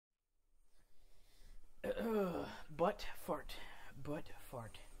Butt fart. Butt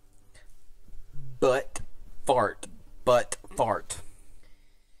fart. Butt fart. Butt fart.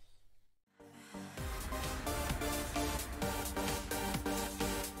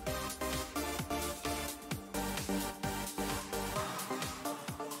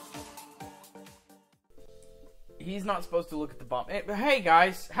 He's not supposed to look at the bomb. Hey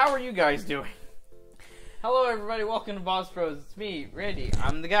guys, how are you guys doing? Hello everybody, welcome to Boss Bros. It's me, Randy.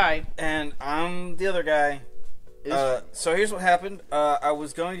 I'm the guy. And I'm the other guy. So here's what happened. I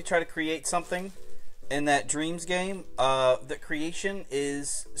was going to try to create something in that Dreams game. The creation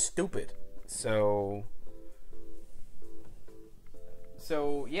is stupid. So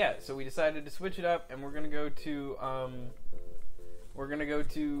yeah, so we decided to switch it up, and we're gonna go to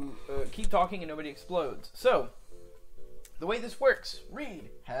keep talking and nobody explodes. So the way this works, Reed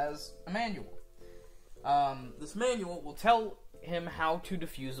has a manual. This manual will tell him how to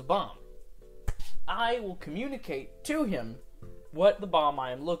defuse a bomb. I will communicate to him what the bomb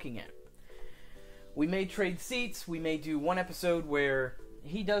I am looking at. We may trade seats. We may do one episode where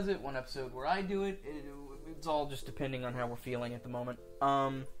he does it, one episode where I do it. It's all just depending on how we're feeling at the moment.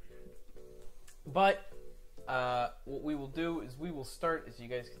 But what we will do is we will start, as you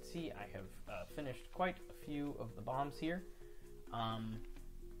guys can see, I have finished quite a few of the bombs here.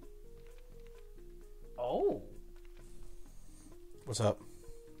 Oh. what's up?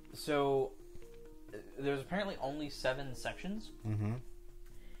 So, there's apparently only 7 sections. Mm-hmm.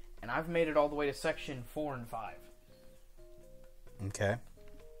 And I've made it all the way to section 4 and 5. Okay.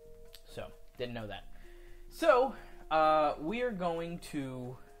 So, didn't know that. So, we are going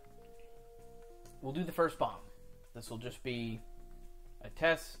to... We'll do the first bomb. This will just be a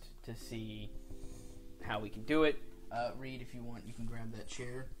test to see how we can do it. Reed, if you want, you can grab that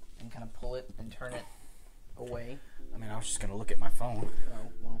chair and kind of pull it and turn it away. I mean, I was just going to look at my phone.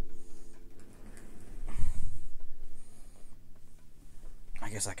 Oh, well. I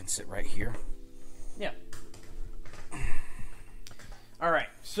guess I can sit right here. Yeah. Alright,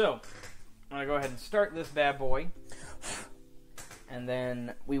 so I'm going to go ahead and start this bad boy. And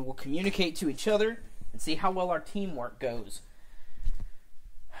then we will communicate to each other and see how well our teamwork goes.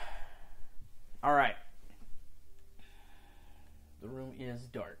 Alright. The room is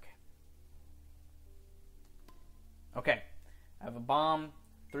dark. Okay. I have a bomb,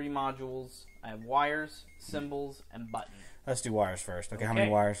 3 modules. I have wires, symbols, and button. Let's do wires first. Okay, how many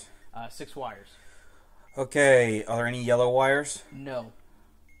wires? 6 wires. Okay, are there any yellow wires? No.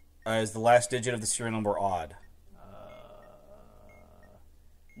 Is the last digit of the serial number odd?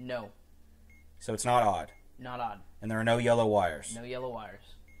 No. So it's not odd. Not odd. And there are no yellow wires. No yellow wires.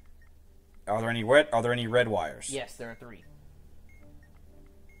 Are there any red wires? Yes, there are 3.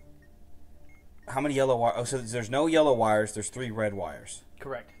 How many yellow wires? Oh, so there's no yellow wires. There's 3 red wires.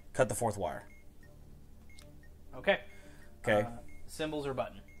 Correct. Cut the 4th wire. Okay. Okay. Symbols or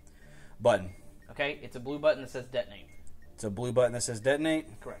button? Button. Okay, it's a blue button that says detonate. It's a blue button that says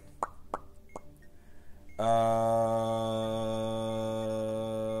detonate. Correct.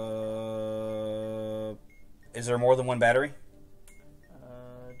 Is there more than one battery?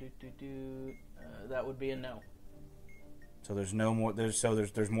 That would be a no. So there's no more. There's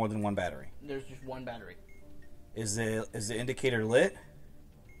more than one battery. There's just one battery. Is the indicator lit?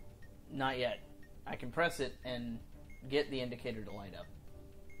 Not yet. I can press it and get the indicator to light up.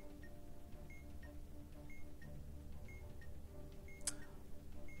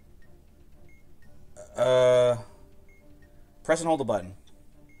 Press and hold the button.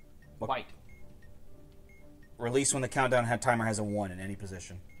 White. Release when the countdown timer has a 1 in any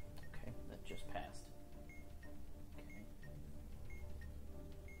position. Okay, that just passed.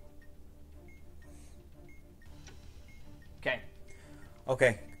 Okay.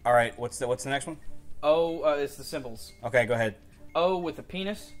 Okay. All right. What's the next one? O, it's the symbols. Okay, go ahead. O with a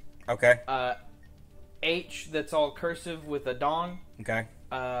penis. Okay. H that's all cursive with a dong. Okay.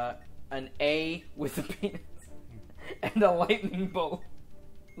 An A with a penis. And a lightning bolt.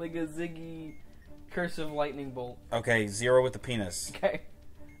 Like a Ziggy cursive lightning bolt. Okay, 0 with the penis. Okay.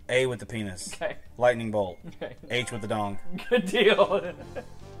 A with the penis. Okay. Lightning bolt. Okay. H with the dong. Good deal.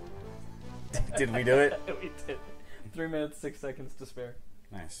 Did we do it? We did. 3 minutes, 6 seconds to spare.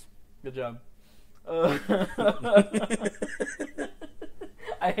 Nice. Good job.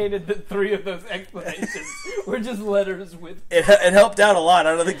 I hated that 3 of those explanations were just letters with... It helped out a lot.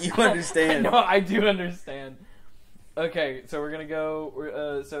 I don't think you understand. No, I do understand. Okay, so we're going to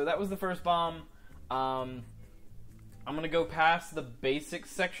go... so that was the first bomb. I'm going to go past the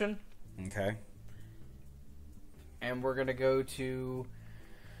basics section. Okay. And we're going to go to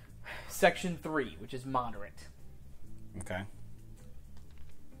section 3, which is moderate. Okay.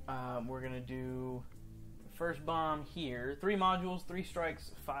 We're going to do First bomb here. 3 modules, 3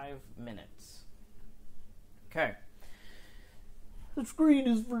 strikes, 5 minutes. Okay. The screen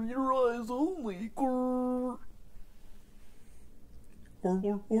is for your eyes only.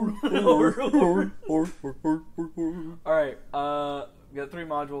 Alright, we got 3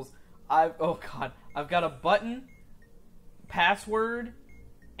 modules. I've got a button, password,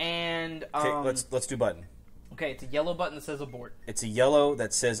 and Okay, let's do button. Okay, it's a yellow button that says abort. It's a yellow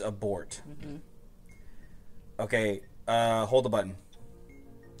that says abort. Mm-hmm. Okay, hold the button.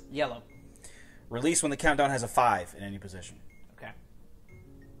 Yellow. Release when the countdown has a 5 in any position. Okay.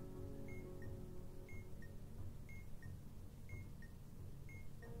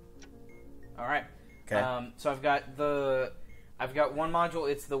 All right. Okay. So I've got one module.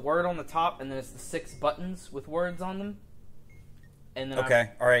 It's the word on the top, and then it's the 6 buttons with words on them. And then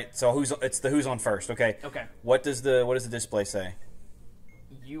okay. All right. So who's on first? Okay. Okay. What does the display say?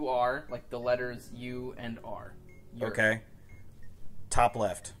 U R, like the letters U and R. Okay. Top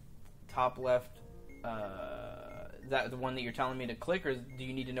left. Top left. Is that the one that you're telling me to click, or do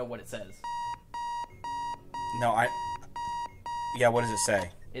you need to know what it says? No, yeah, what does it say?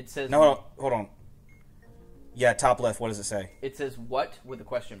 It says... No, hold on. Yeah, top left, what does it say? It says what with a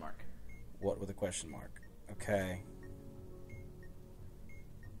question mark. What with a question mark. Okay.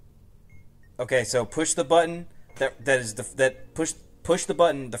 Okay, so push the button push the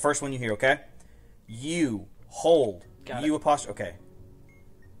button, the first one you hear, okay? You hold. Got you it. apostrophe. Okay.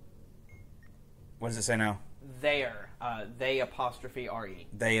 What does it say now? There. They apostrophe R-E.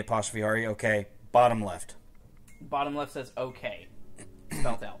 They apostrophe R-E. Okay. Bottom left. Bottom left says okay.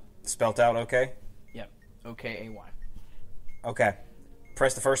 Spelled out. Spelt out, okay? Yep. O-K-A-Y. Okay.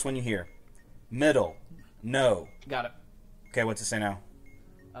 Press the first one you hear. Middle. No. Got it. Okay, what's it say now?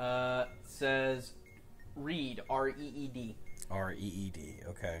 Says read. R-E-E-D. R-E-E-D.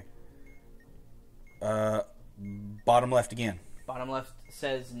 Okay. Bottom left again. Bottom left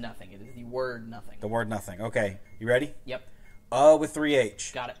says nothing. It is the word nothing. The word nothing. Okay. You ready? Yep. With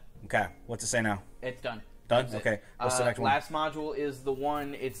 3H. Got it. Okay. What's it say now? It's done. Done? That's it. Okay. What's the next one? Last module is the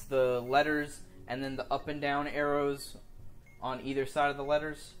one, it's the letters and then the up and down arrows on either side of the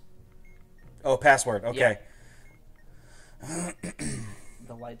letters. Oh, password. Okay. Yeah.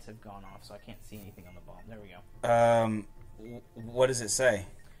 The lights have gone off, so I can't see anything on the bottom. There we go. What does it say?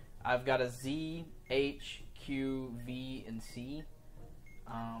 I've got a Z, H, Q, V, and C.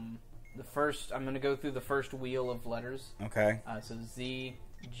 I'm going to go through the first wheel of letters. Okay. So Z,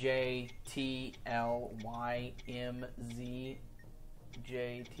 J, T, L, Y, M, Z,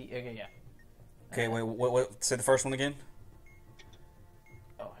 J, T. Okay, yeah. Okay, wait. What? Say the first one again.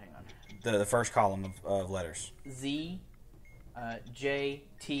 Oh, hang on. The first column of letters. Z, J,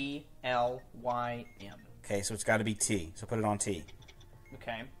 T, L, Y, M. Okay, so it's got to be T. So put it on T.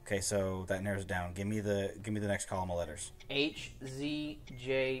 Okay. Okay, so that narrows it down. Give me the next column of letters. H, Z,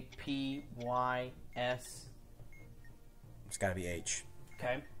 J, P, Y, S. It's got to be H.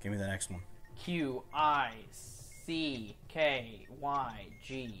 Okay. Give me the next one. Q, I, C, K, Y,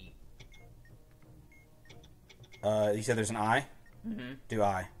 G. You said there's an I? Mm-hmm. Do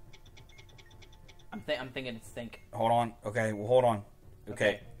I? I'm thinking it's think. Hold on. Okay, well, hold on.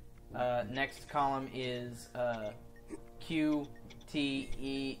 Okay. Next column is Q, T,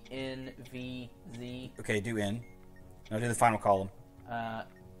 E, N, V, Z. Okay, do N. Now do the final column.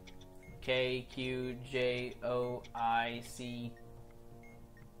 K, Q, J, O, I, C.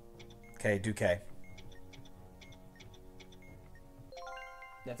 Okay, do K.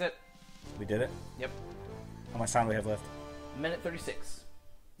 That's it. We did it? Yep. How much time do we have left? Minute 36.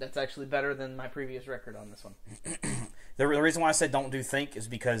 That's actually better than my previous record on this one. The reason why I said don't do think is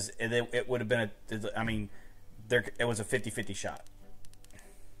because it would have been it was a 50-50 shot.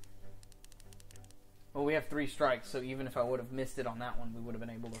 Well, we have 3 strikes, so even if I would have missed it on that one, we would have been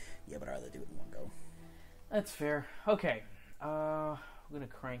able to... Yeah, but I'd rather do it in one go. That's fair. Okay. We're going to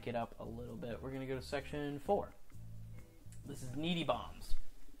crank it up a little bit. We're going to go to section 4. This is needy bombs.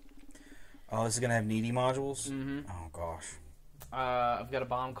 Oh, this is going to have needy modules? Mm-hmm. Oh, gosh. I've got a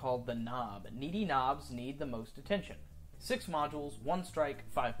bomb called the Knob. Needy knobs need the most attention. 6 modules, 1 strike,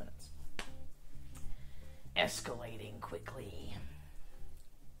 5 minutes. Escalating quickly.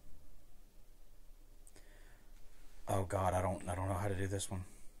 Oh God, I don't know how to do this one.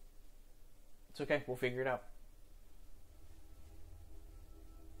 It's okay, we'll figure it out.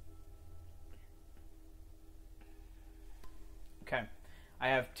 Okay, I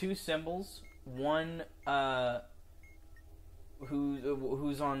have 2 symbols. One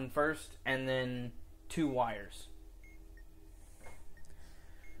who's on first, and then 2 wires.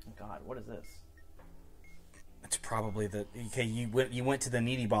 God, what is this? It's probably the okay. You went to the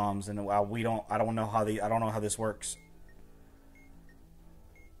needy bombs, and we don't. I don't know how this works.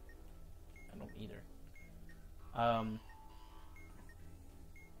 I don't either.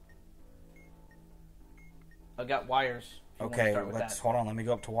 I got wires. Okay, hold on. Let me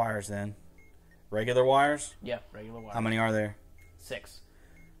go up to wires then. Regular wires? Yeah, regular wires. How many are there? 6.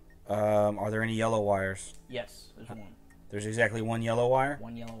 Are there any yellow wires? Yes, there's 1. There's exactly 1 yellow wire?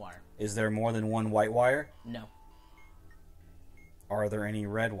 1 yellow wire. Is there more than 1 white wire? No. Are there any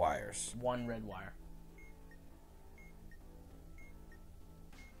red wires? 1 red wire.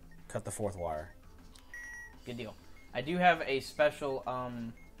 Cut the 4th wire. Good deal. I do have a special, oh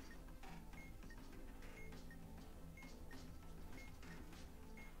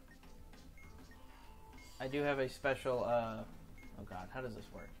god, how does this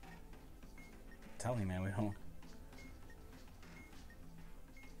work? Tell me, man, we don't.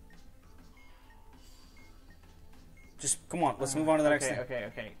 Just, come on, let's move on to the next thing.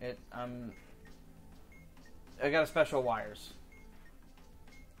 Okay. I got a special wires.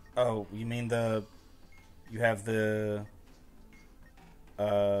 Oh, you mean you have the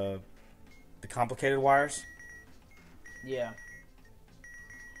complicated wires? Yeah.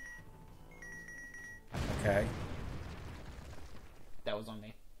 Okay. That was on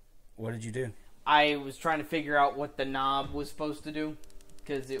me. What did you do? I was trying to figure out what the knob was supposed to do,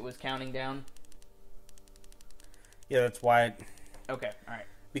 because it was counting down. Yeah, that's why. Okay, alright.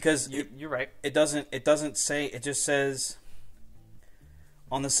 Because you're right. It doesn't say, it just says,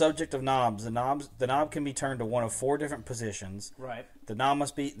 on the subject of knobs, the knob can be turned to one of 4 different positions. Right. The knob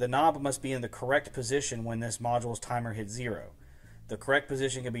must be in the correct position when this module's timer hits 0. The correct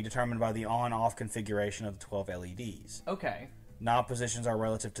position can be determined by the on-off configuration of the 12 LEDs. Okay. Knob positions are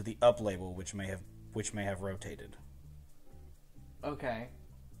relative to the up label, which may have rotated. Okay.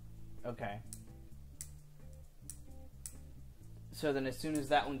 So then, as soon as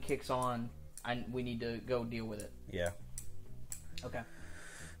that one kicks on, we need to go deal with it. Yeah. Okay.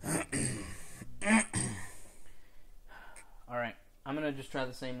 All right. I'm gonna just try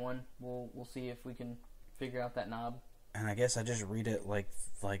the same one. We'll see if we can figure out that knob. And I guess I just read it like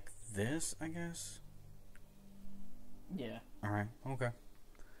this, I guess. Yeah. All right. Okay.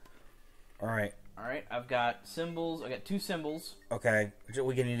 All right. I've got symbols. I got 2 symbols. Okay.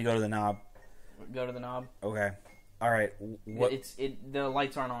 We need to go to the knob. Go to the knob. Okay. All right. What? The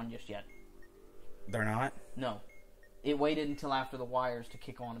lights aren't on just yet. They're not? No. It waited until after the wires to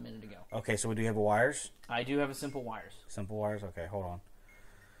kick on a minute ago. Okay. So do you have wires? I do have a simple wires. Simple wires. Okay. Hold on.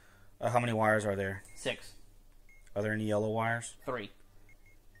 How many wires are there? 6. Are there any yellow wires? 3.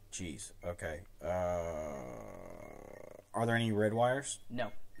 Jeez. Okay. Are there any red wires?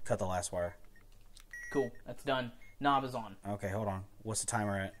 No. Cut the last wire. Cool. That's done. Knob is on. Okay, hold on. What's the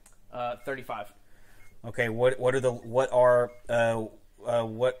timer at? 35. Okay,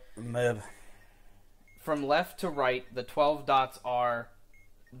 From left to right, the 12 dots are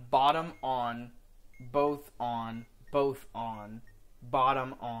bottom on, both on, both on,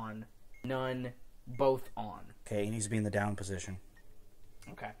 bottom on, none, both on. Okay, he needs to be in the down position.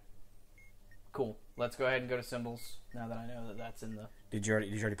 Okay. Cool. Let's go ahead and go to symbols now that I know that that's in the... Did you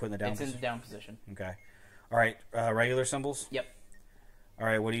already put in the down position? It's in the down position. Okay. All right, regular symbols? Yep. All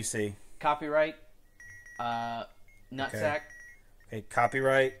right, what do you see? Copyright, nutsack. Okay,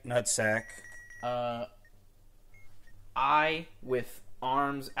 copyright, nutsack. Eye with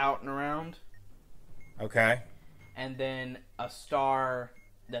arms out and around. Okay. And then a star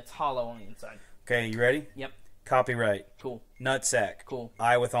that's hollow on the inside. Okay, you ready? Yep. Copyright. Cool. Nutsack. Cool.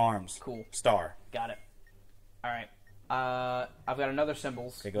 Eye with arms. Cool. Star. Got it. All right. I've got another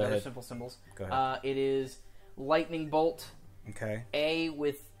symbols. Okay, go ahead. Simple symbols. Go ahead. It is lightning bolt. Okay. A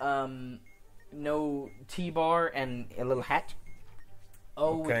with no T-bar and a little hat.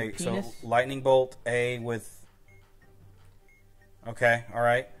 O with a penis. So lightning bolt. A with. Okay. All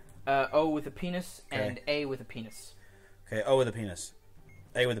right. O with a penis Okay. and A with a penis. Okay. O with a penis.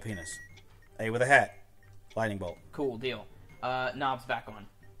 A with a penis. A with a hat. Lightning bolt. Cool deal. Knob's back on.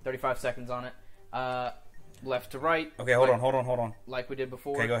 35 seconds on it. Left to right. Okay, hold on. Like we did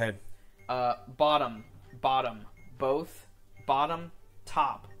before. Okay, go ahead. Bottom, both. Bottom,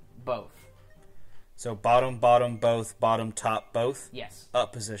 top, both. So bottom, both, bottom, top, both? Yes.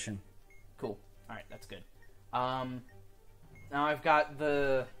 Up position. Cool. Alright, that's good. Now I've got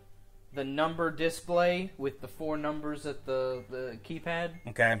the number display with the 4 numbers at the keypad.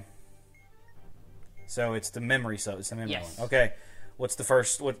 Okay. So it's the memory, it's the memory Yes. one. Okay. What's the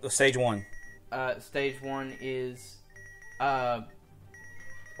first, stage 1? Stage 1 is a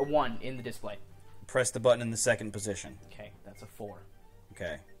 1 in the display. Press the button in the second position. Okay, that's a 4.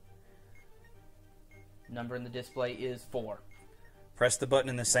 Okay. Number in the display is 4. Press the button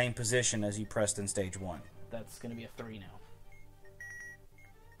in the same position as you pressed in stage 1. That's going to be a 3 now.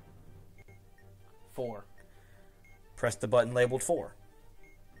 4. Press the button labeled 4.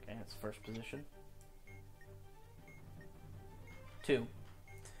 Okay, that's first position. 2.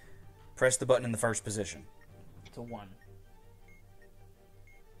 Press the button in the first position. It's a 1.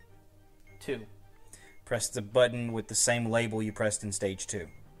 2. Press the button with the same label you pressed in stage 2.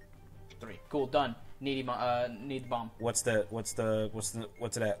 3. Cool, done. Need the bomb. What's it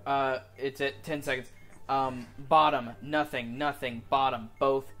at? It's at 10 seconds. Bottom, nothing, bottom,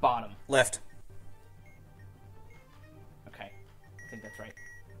 both, bottom. Left. Okay, I think that's right.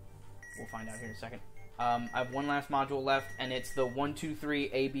 We'll find out here in a second. I have one last module left, and it's the 1, 2, 3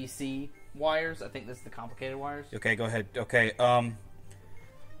 ABC wires. I think this is the complicated wires. Okay, go ahead. Okay,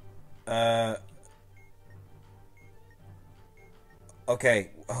 okay.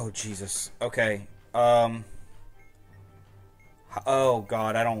 Oh, Jesus. Okay. Oh,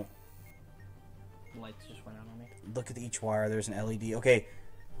 God, I don't... Lights just went out on me. Look at each wire. There's an LED. Okay.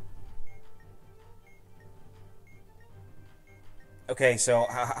 Okay, so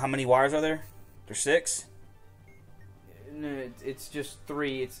how many wires are there? There's 6? No, it's just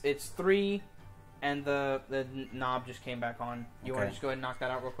 3. It's 3, and the knob just came back on. You want to just go ahead and knock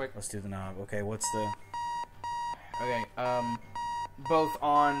that out real quick? Let's do the knob. Okay, what's the... Okay, both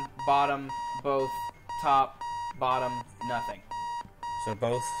on, bottom, both top, bottom, nothing. So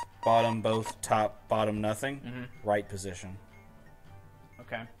both bottom, both top, bottom, nothing? Mm-hmm. Right position.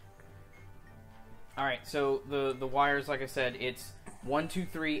 Okay. Alright, so the wires, like I said, it's 1, 2,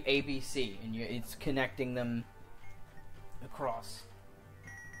 3 ABC, and it's connecting them across.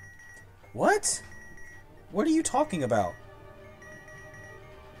 What? What are you talking about?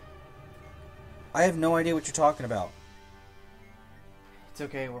 I have no idea what you're talking about. It's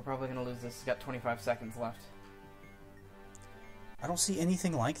okay, we're probably going to lose this. It's got 25 seconds left. I don't see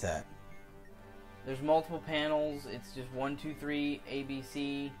anything like that. There's multiple panels. It's just 1, 2, 3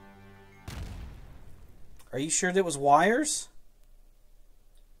 ABC. Are you sure that was wires?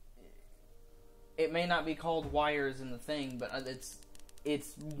 It may not be called wires in the thing, but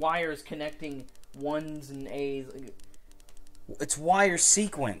it's wires connecting 1s and A's. It's wire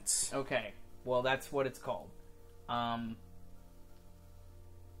sequence. Okay, well that's what it's called.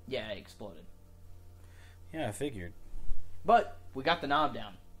 Yeah, it exploded. Yeah, I figured. But we got the knob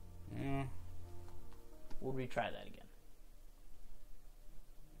down. Yeah. We'll retry that again.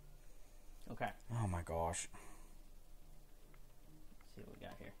 Okay. Oh my gosh. Let's see what we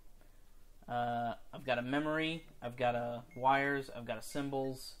got here. I've got a memory, I've got a wires, I've got a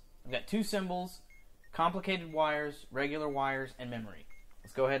symbols. I've got 2 symbols, complicated wires, regular wires, and memory.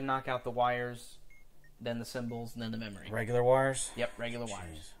 Let's go ahead and knock out the wires, then the symbols, and then the memory. Regular wires? Yep, regular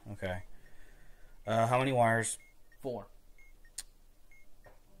wires. Okay. How many wires? 4.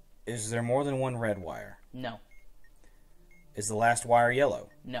 Is there more than one red wire? No. Is the last wire yellow?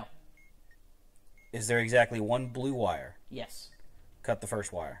 No. Is there exactly one blue wire? Yes. Cut the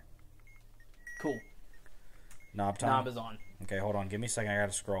first wire. Cool. Knob time? Knob is on. Okay, hold on. Give me a second. I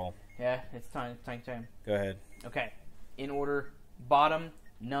gotta scroll. Yeah, it's time. Time. Go ahead. Okay. In order, bottom,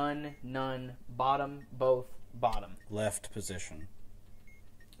 none, none, bottom, both, bottom. Left position.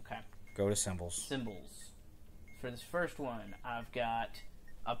 Okay. Go to symbols. Symbols. For this first one, I've got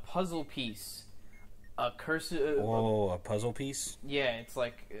a puzzle piece, a cursor. Whoa, a puzzle piece? Yeah, it's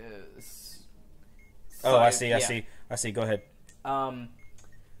like. Oh, I see. Go ahead.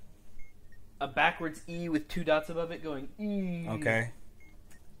 A backwards E with 2 dots above it going E. Okay.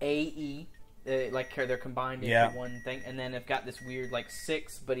 A-E. Like they're combined into one thing. And then I've got this weird, like,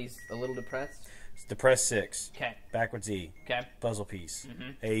 6, but he's a little depressed. It's depressed 6. Okay. Backwards E. Okay. Puzzle piece.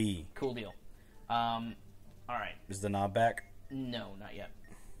 Mm-hmm. A-E. Cool deal. Alright. Is the knob back? No, not yet.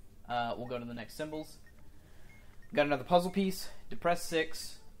 We'll go to the next symbols. Got another puzzle piece. Depressed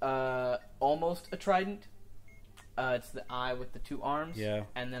 6. Almost a trident. It's the eye with the 2 arms. Yeah.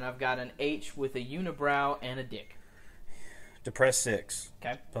 And then I've got an H with a unibrow and a dick. Depressed 6.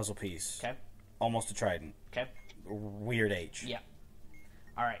 Okay. Puzzle piece. Okay. Almost a trident. Okay. Weird H. Yeah.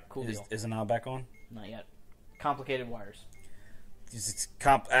 Alright, cool deal. Is the knob back on? Not yet. Complicated wires. It's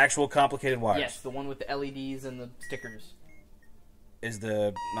actual complicated wires. Yes, the one with the LEDs and the stickers. Is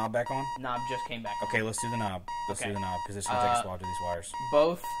the knob back on? Knob just came back. Okay, let's do the knob. Let's do the knob, because it's going to take us a while to do these wires.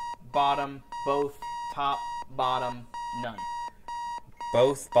 Both, bottom, both, top, bottom, none.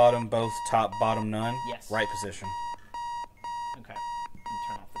 Both, bottom, both, top, bottom, none? Yes. Right position. Okay. Let me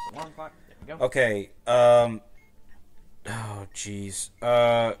turn off this alarm clock. There we go. Okay, oh, jeez.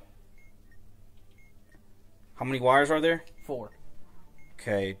 How many wires are there? 4.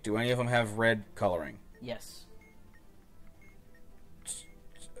 Okay, do any of them have red coloring? Yes.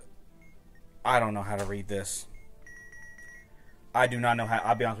 I don't know how to read this. I do not know how.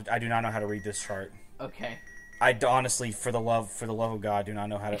 I'll be honest with you, I do not know how to read this chart. Okay. Honestly, for the love of God, do not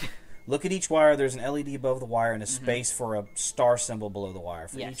know how to. Look at each wire. There's an LED above the wire and a space for a star symbol below the wire.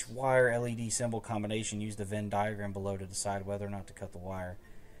 For each wire LED symbol combination, use the Venn diagram below to decide whether or not to cut the wire.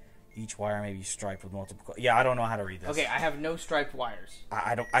 Each wire may be striped with multiple. Yeah, I don't know how to read this. Okay, I have no striped wires.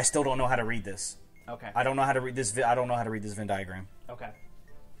 I don't. I still don't know how to read this. Okay. I don't know how to read this. I don't know how to read this Venn diagram. Okay.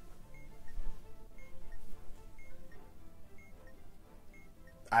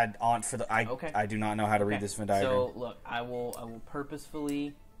 I do not know how to read this Venn diagram. So look, I will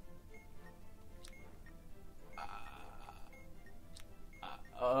purposefully.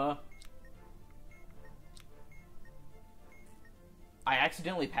 I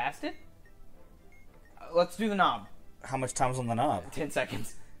accidentally passed it? Let's do the knob. How much time's on the knob? 10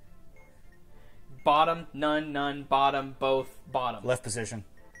 seconds. Bottom, none, bottom, both, bottom. Left position.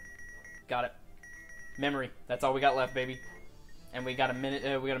 Got it. Memory. That's all we got left, baby. And we got a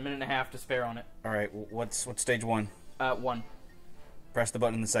minute. We got a minute and a half to spare on it. All right. What's stage 1? 1. Press the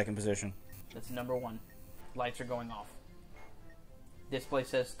button in the second position. That's number 1. Lights are going off. Display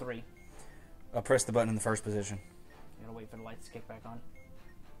says 3. Press the button in the first position. I gotta wait for the lights to kick back on.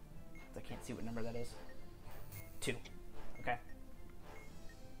 I can't see what number that is. 2. Okay.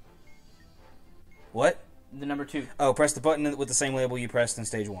 What? The number 2. Oh, press the button with the same label you pressed in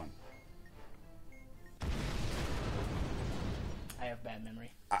stage 1. I have bad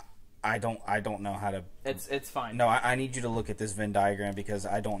memory. I don't know how to. It's fine. No, I need you to look at this Venn diagram because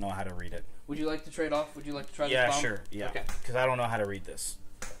I don't know how to read it. Would you like to trade off? Would you like to try this Yeah, bomb? sure. Yeah. Okay. Because I don't know how to read this.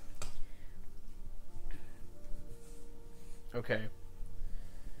 Okay.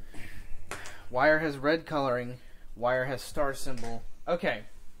 Wire has red coloring. Wire has star symbol. Okay.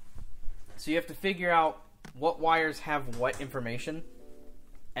 So you have to figure out what wires have what information,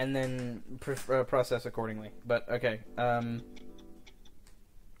 and then process accordingly. But okay.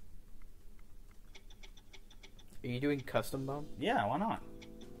 Are you doing custom bomb? Yeah, why not?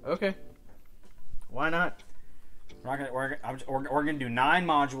 Okay. Why not? We're gonna do 9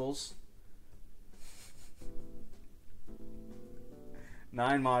 modules.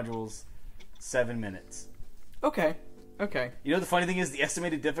 9 modules, 7 minutes. Okay. Okay. You know the funny thing is the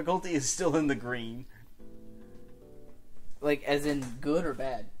estimated difficulty is still in the green. Like as in good or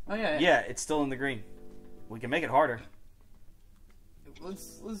bad? Oh yeah. Yeah, it's still in the green. We can make it harder.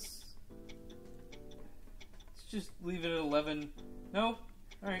 Let's just leave it at 11. No.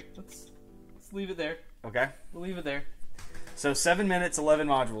 All right. Let's leave it there. Okay. We'll leave it there. So 7 minutes, 11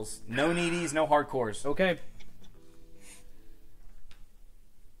 modules. No needies, no hardcores. Okay.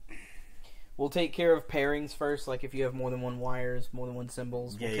 We'll take care of pairings first, like if you have more than one wires, more than one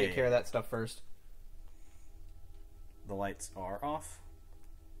symbols. We'll take care of that stuff first. The lights are off.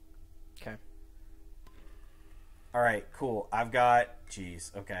 Okay. All right, cool. I've got...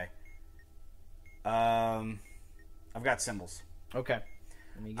 Jeez, okay. I've got symbols. Okay.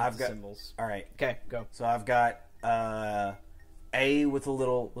 Let me get the symbols. All right. Okay, go. So I've got A with a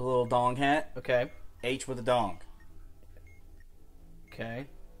little dong hat. Okay. H with a dong. Okay.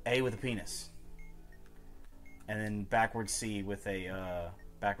 A with a penis. And then backward C with a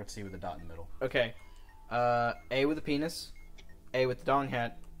dot in the middle. Okay. A with a penis, A with the dong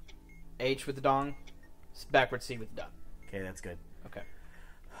hat, H with the dong, backward C with the dot. Okay, that's good. Okay.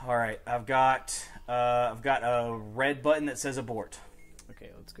 All right, I've got a red button that says abort. Okay,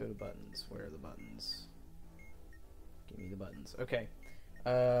 let's go to buttons. Where are the buttons? Give me the buttons. Okay.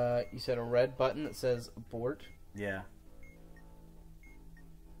 You said a red button that says abort. Yeah.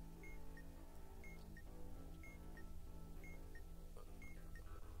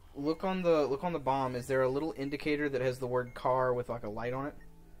 Look on the bomb. Is there a little indicator that has the word car with like a light on it?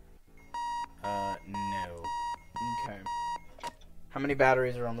 No. Okay. How many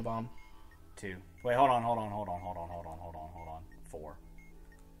batteries are on the bomb? 2. Wait, hold on. 4.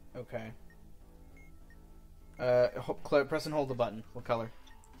 Okay. Press and hold the button. What color?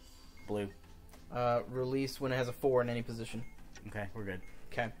 Blue. Release when it has a 4 in any position. Okay, we're good.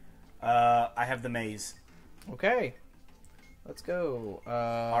 Okay. I have the maze. Okay. Let's go.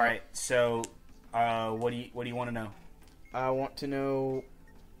 All right. So, what do you want to know? I want to know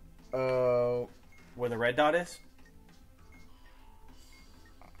where the red dot is.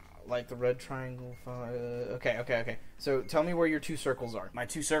 Like the red triangle. Okay. So tell me where your 2 circles are. My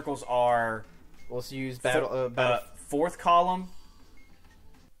 2 circles are. Let's use 4th column,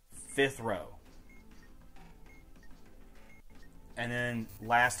 5th row, and then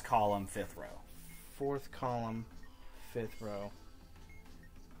last column, 5th row. 4th column, 5th row.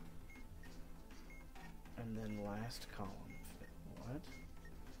 And then last column. What?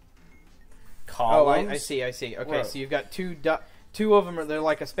 Columns. Oh, I see. Okay, Whoa. so you've got two of them. They're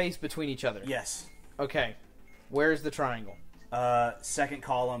like a space between each other. Yes. Okay. Where's the triangle? Second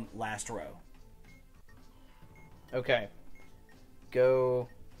column, last row. Okay. Go.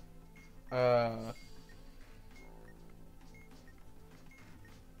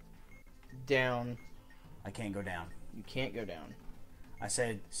 Down. I can't go down. You can't go down. I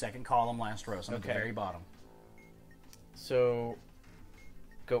said second column, last row, so I'm at the very bottom. So,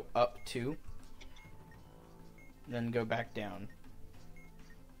 go up 2. Then go back down.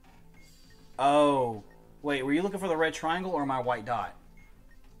 Oh. Wait, were you looking for the red triangle or my white dot?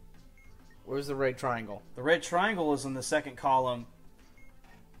 Where's the red triangle? The red triangle is in the second column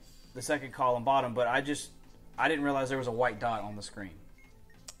bottom, but I didn't realize there was a white dot on the screen.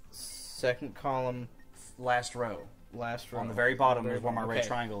 Second column, Last row. last row. On the very bottom is where my red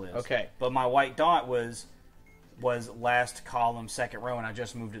triangle is. Okay. But my white dot was last column, second row, and I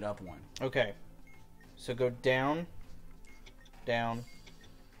just moved it up 1. Okay. So go down, down,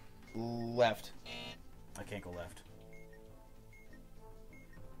 left. I can't go left.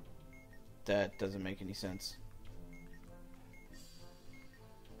 That doesn't make any sense.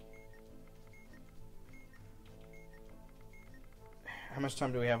 How much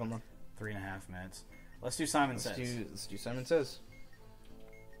time do we have on the... 3.5 minutes. Let's do Simon Says. Let's do Simon Says.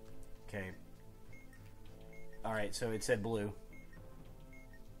 Okay. Alright, so it said blue.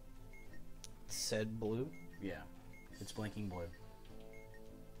 Said blue. Yeah. It's blinking blue.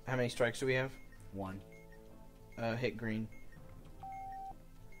 How many strikes do we have? 1. Hit green.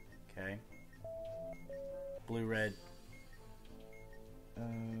 Okay. Blue, red.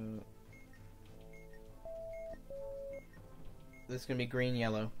 This is gonna be green,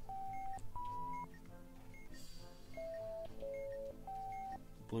 yellow.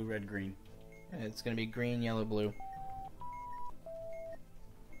 Blue, red, green. It's gonna be green, yellow, blue.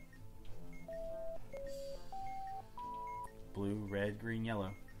 Blue, red, green,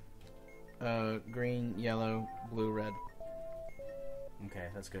 yellow. Green, yellow, blue, red. Okay,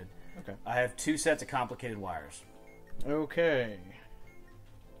 that's good. Okay. I have 2 sets of complicated wires. Okay.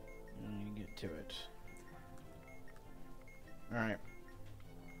 Let me get to it. Alright.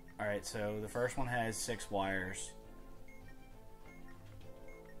 Alright, so the first one has 6 wires.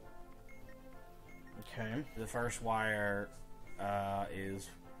 Okay. The first wire is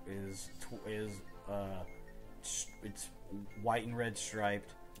it's white and red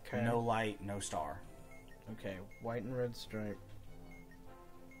striped. Okay. No light, no star. Okay. White and red stripe.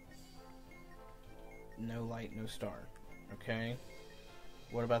 No light, no star. Okay.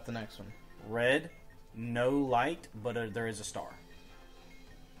 What about the next one? Red, no light, but there is a star.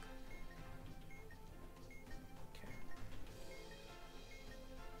 Okay.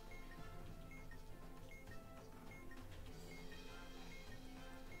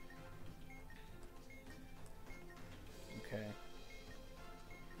 Okay.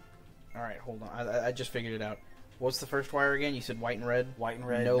 Alright, hold on. I just figured it out. What's the first wire again? You said white and red? White and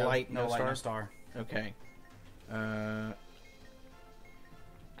red. No light, no no light, star? no star. Okay.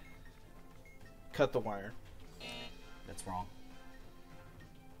 Cut the wire. That's wrong.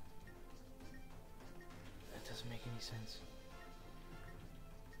 That doesn't make any sense.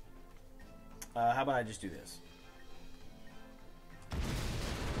 How about I just do this?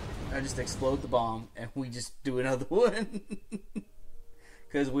 I just explode the bomb, and we just do another one.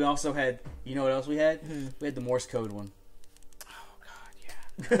 Because we also had, you know what else we had? We had the Morse code one. Oh, God,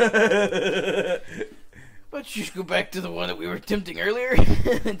 yeah. But you should go back to the one that we were attempting earlier.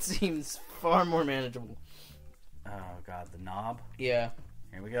 It seems far more manageable. Oh, God, the knob. Yeah.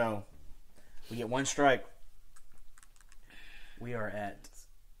 Here we go. We get 1 strike. We are at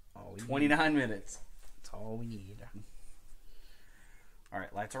 29 minutes. That's all we need.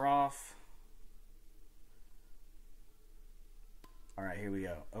 Alright, lights are off. Alright, here we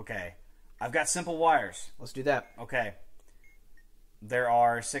go. Okay. I've got simple wires. Let's do that. Okay. There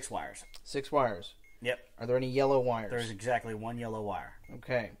are 6 wires. 6 wires. Yep. Are there any yellow wires? There's exactly 1 yellow wire.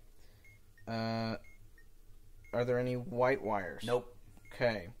 Okay. Are there any white wires? Nope.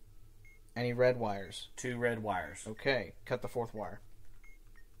 Okay. Any red wires? 2 red wires. Okay. Cut the 4th wire.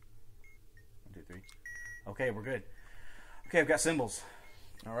 1, 2, 3. Okay, we're good. Okay, I've got symbols.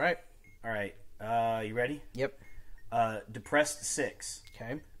 All right. Alright. You ready? Yep. Depressed 6.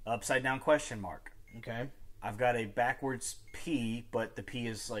 Okay. Upside down question mark. Okay. I've got a backwards P, but the P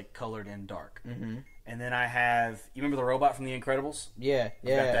is like colored in dark. Mm-hmm. And then I have, you remember the robot from The Incredibles? Yeah.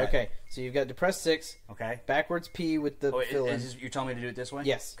 Yeah. Okay. So you've got depressed 6. Okay. Backwards P with the fill-in. You're telling me to do it this way?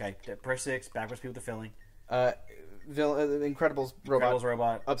 Yes. Okay. Depressed 6, backwards P with the filling. Incredibles robot. Incredibles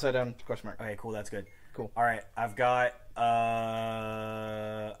robot. Upside down question mark. Okay, cool. That's good. Cool. All right, I've got. Oh,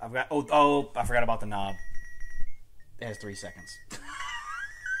 I forgot about the knob. It has 3 seconds.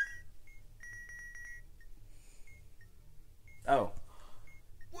 Oh.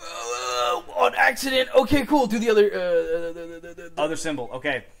 Whoa, on accident. Okay, cool. Do the other. Other symbol.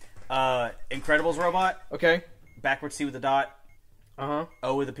 Okay. Incredibles robot. Okay. Backwards C with a dot. Uh-huh.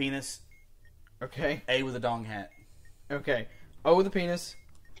 O with a penis. Okay. A with a dong hat. Okay. O with the penis.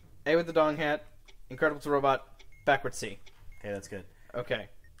 A with the dong hat. Incredibles robot. Backwards C. Okay, that's good. Okay.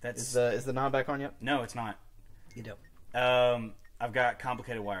 That's Is the knob back on yet? No, it's not. You do. I've got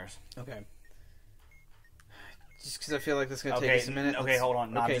complicated wires. Okay. Just because I feel like this is going to Okay, take us a minute. okay, hold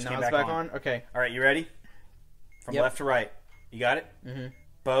on. Knob Okay, just came knob's back back on. Okay. All right, you ready? From Yep. left to right. You got it? Mm-hmm.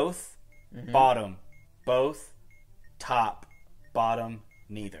 Both, bottom, both, top, bottom,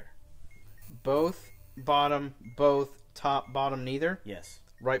 neither. Both, bottom, both, top, bottom, neither. Yes.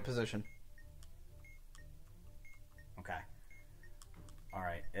 Right position. Okay. All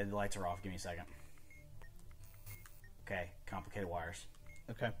right, the lights are off. Give me a second. Okay, complicated wires.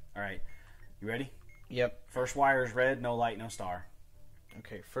 Okay. All right, you ready? Yep. First wire is red, no light, no star.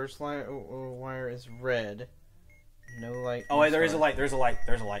 Okay, first wire is red. No light. Oh, no wait, there is a star. light. There's a light.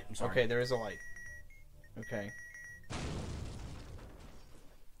 There's a light. I'm sorry. Okay, there is a light. Okay.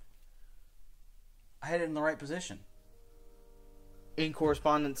 I had it in the right position. In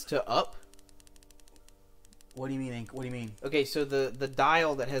correspondence to up? What do you mean? What do you mean? Okay, so the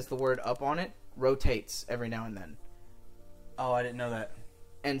dial that has the word up on it rotates every now and then. Oh, I didn't know that.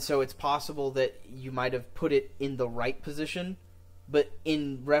 And so it's possible that you might have put it in the right position, but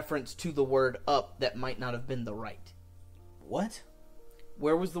in reference to the word up, that might not have been the right. What?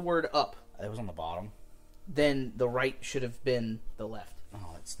 Where was the word up? It was on the bottom. Then the right should have been the left. Oh,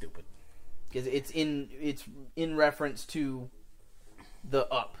 that's stupid. Because it's in reference to the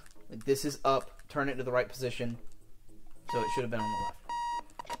up. Like, this is up, turn it to the right position, so it should have been on the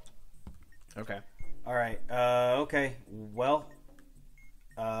left. Okay. All right. Okay. Well,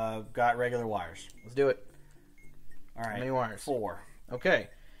 got regular wires. Let's do it. All right. How many wires? 4. Okay.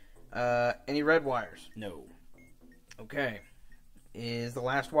 Any red wires? No. Okay. Is the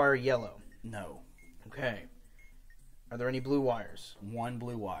last wire yellow? No. Okay. Are there any blue wires? 1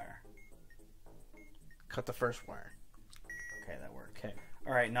 blue wire. Cut the first wire. Okay, that worked. Okay.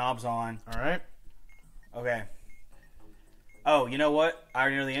 All right, knobs on. All right. Okay. Oh, you know what? I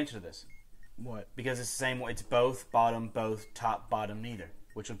already know the answer to this. What? Because it's the same way. It's both, bottom, both, top, bottom, neither.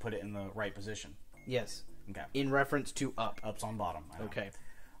 Which would put it in the right position. Yes. Okay. In reference to up. Up's on bottom. I know. Okay.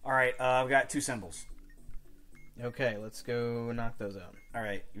 All right, I've got 2 symbols. Okay, let's go knock those out. All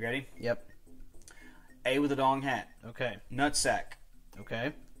right, you ready? Yep. A with a dong hat. Okay. Nutsack.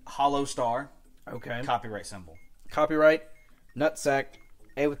 Okay. Hollow star. Okay. Copyright symbol. Copyright. Nutsack.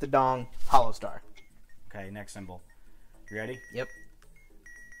 A with the dong. Hollow star. Okay, next symbol. You ready? Yep.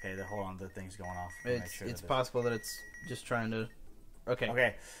 Okay, hold on. The thing's going off. Make It's sure it's that possible that it's just trying to. Okay.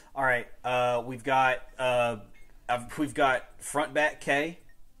 Okay. All right. We've got front back K.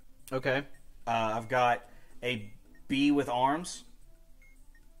 Okay. I've got a B with arms.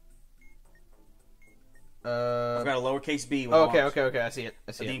 I've got a lowercase b with arms. Okay. I see it.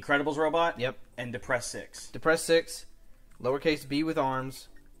 The Incredibles robot. Yep. And depress 6. Depress 6. Lowercase b with arms.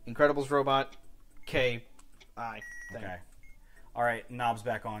 Incredibles robot. K. I. Thing. Okay. All right. Knobs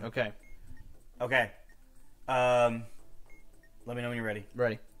back on. Okay. Okay. Let me know when you're ready.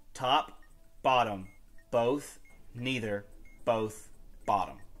 Ready. Top, bottom, both, neither, both,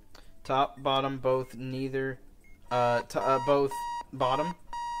 bottom. Top, bottom, both, neither. Both, bottom.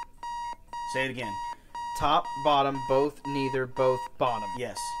 Say it again. Top, bottom, both, neither, both, bottom.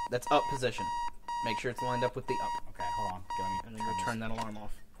 Yes. That's up position. Make sure it's lined up with the up. Okay, hold on. And then you'll turn that alarm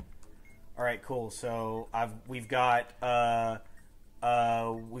off. All right, cool. So we've got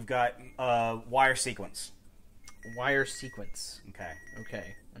wire sequence. Wire sequence. Okay.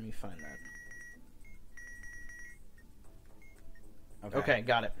 Okay, let me find that. Okay,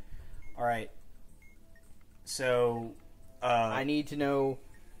 got it. All right. So I need to know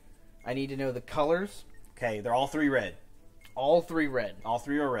the colors. Okay, they're all 3 red. All 3 red. All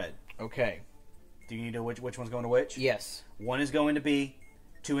 3 are red. Okay. Do you need to know which one's going to which? Yes. 1 is going to B,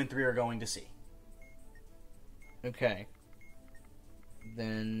 2 and 3 are going to C. Okay.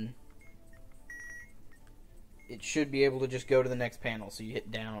 Then it should be able to just go to the next panel. So you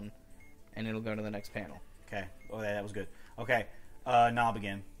hit down, and it'll go to the next panel. Okay. Oh, that was good. Okay. Knob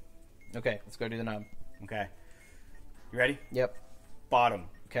again. Okay, let's go do the knob. Okay. You ready? Yep. Bottom.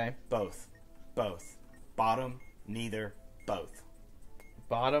 Okay. Both. Both. Bottom. Neither. Both.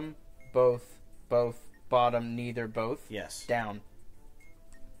 Bottom. Both. Both. Bottom. Neither. Both. Yes. Down.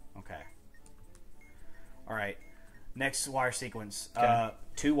 Okay. All right. Next wire sequence. Okay.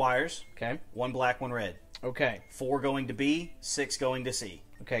 2 wires. Okay. 1 black, 1 red. Okay. 4 going to B, 6 going to C.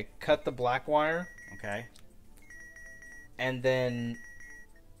 Okay. Cut the black wire. Okay. And then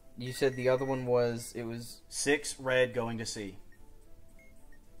you said the other one was 6 red going to C.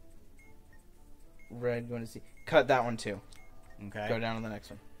 red going to C. Cut that one too. Okay. Go down to the next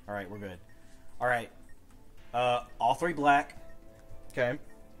one. All right, we're good. All right. All 3 black. Okay.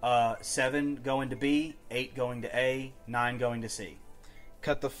 7 going to B, 8 going to A, 9 going to C.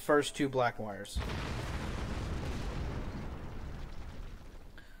 Cut the first 2 black wires.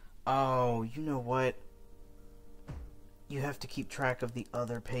 Oh, you know what? You have to keep track of the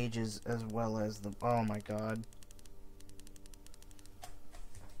other pages as well as the... Oh my god.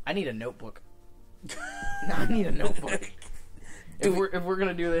 I need a notebook. I need a notebook. If we're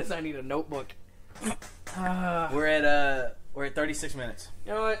gonna do this, I need a notebook. We're at 36 minutes.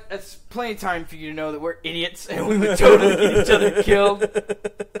 You know what? That's plenty of time for you to know that we're idiots and we would totally get each other killed.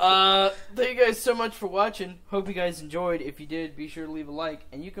 Thank you guys so much for watching. Hope you guys enjoyed. If you did, be sure to leave a like.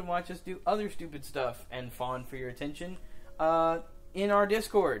 And you can watch us do other stupid stuff and fawn for your attention in our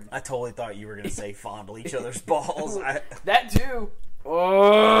Discord. I totally thought you were going to say fondle each other's balls. That too.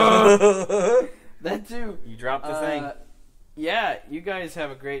 Oh, that too. You dropped the thing. Yeah, you guys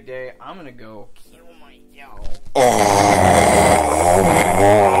have a great day. I'm going to go kill myself.